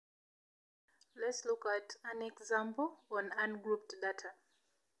let's look at an example on ungrouped data.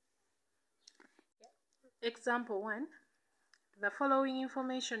 Example 1. The following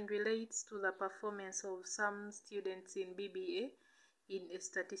information relates to the performance of some students in BBA in a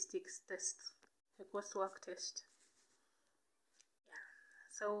statistics test, a coursework test.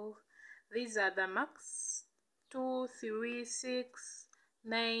 So these are the marks: 2, 3, 6,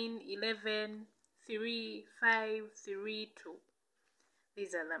 9, 11, 3, 5, 3, 2.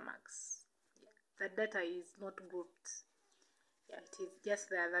 These are the marks. The data is not grouped. It is just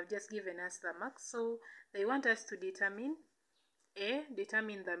there. They've just given us the marks. So they want us to determine A,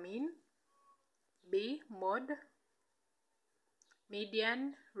 determine the mean; B, mode;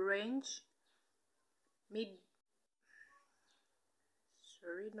 median, range, mean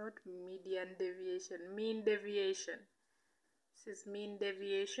deviation. This is mean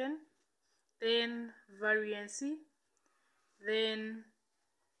deviation. Then variancy, then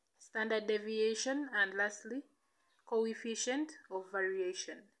standard deviation, and lastly coefficient of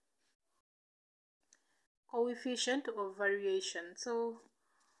variation. Coefficient of variation. So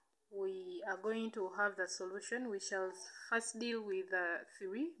we are going to have the solution. We shall first deal with the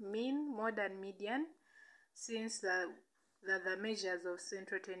 3, mean, mode, and median. Since the measures of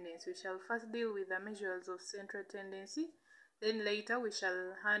central tendency, we shall first deal with the measures of central tendency. Then later we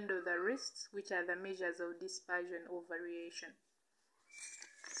shall handle the rest, which are the measures of dispersion or variation.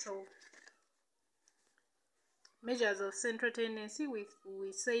 So measures of central tendency, we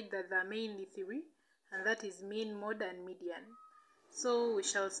said that there are mainly 3, and that is mean, mode, and median. So we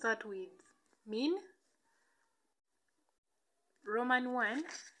shall start with mean. Roman 1,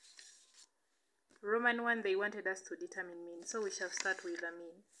 they wanted us to determine mean, so we shall start with the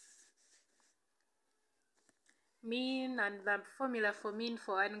mean. Mean, and the formula for mean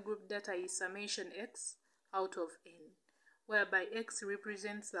for ungrouped data is summation x out of n, whereby x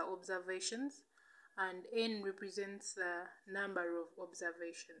represents the observations and n represents the number of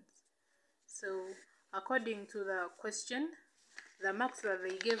observations. So according to the question, the marks that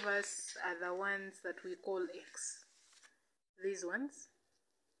they gave us are the ones that we call x. These ones,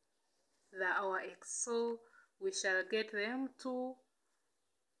 they are our x. So we shall get them to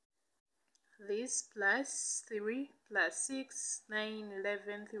this plus 3 plus 6, 9,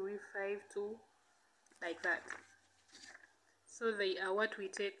 11, 3, 5, 2, like that. So they are what we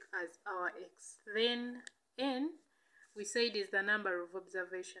take as our x. Then n, we said, is the number of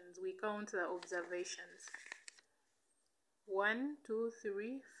observations. We count the observations: 1, 2,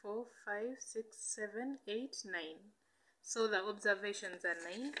 3, 4, 5, 6, 7, 8, 9. So the observations are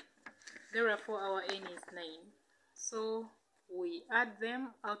 9. Therefore our n is 9. So we add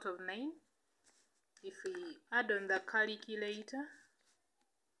them out of 9. If we add on the calculator,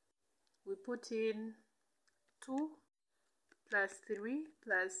 we put in 2 plus 3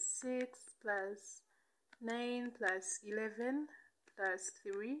 plus 6 plus 9 plus 11 plus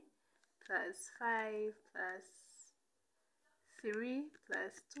 3 plus 5 plus 3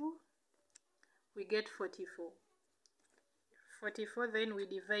 plus 2, we get 44. 44, then we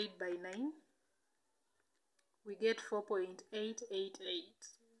divide by 9, we get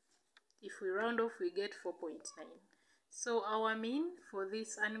 4.888. If we round off, we get 4.9. So our mean for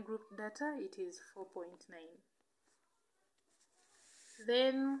this ungrouped data, it is 4.9.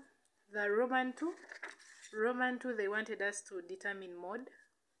 Then the Roman 2, they wanted us to determine mode.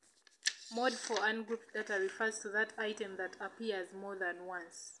 Mode for ungrouped data refers to that item that appears more than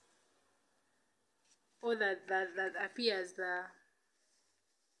once, or that appears the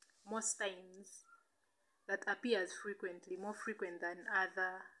most times, that appears frequently, more frequent than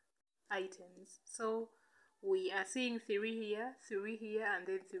other items. So we are seeing 3 here, 3 here, and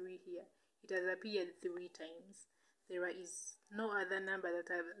then 3 here. It has appeared 3 times. There is no other number that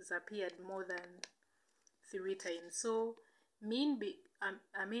has appeared more than 3 times. So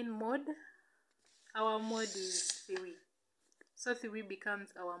mode, our mode is 3. So 3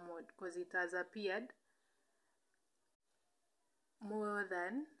 becomes our mode because it has appeared more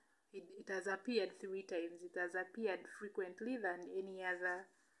than, it has appeared 3 times. It has appeared frequently than any other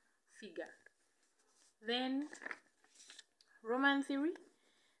figure. Then Roman 3,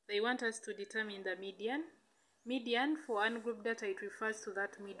 they want us to determine the median. Median for ungrouped data, it refers to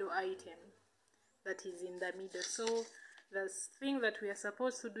that middle item that is in the middle. So the thing that we are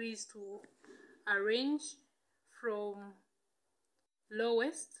supposed to do is to arrange from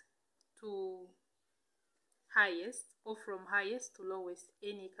lowest to highest, or from highest to lowest.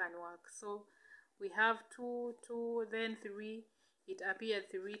 Any can work. So we have 2, 2, then 3. It appeared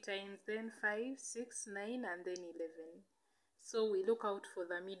 3 times, then 5, 6, 9, and then 11. So we look out for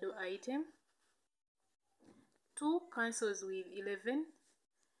the middle item. 2 cancels with 11.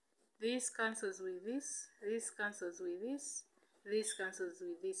 This cancels with this cancels with this cancels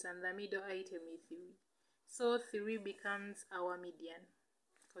with this, and the middle item is 3. So 3 becomes our median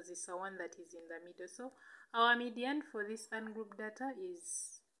because it's the one that is in the middle. So our median for this ungrouped data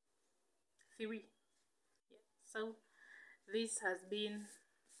is 3. Yeah. So this has been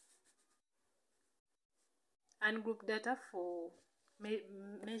ungrouped data for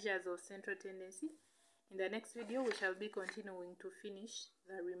measures of central tendency. In the next video, we shall be continuing to finish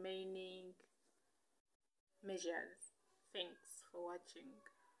the remaining measures. Thanks for watching.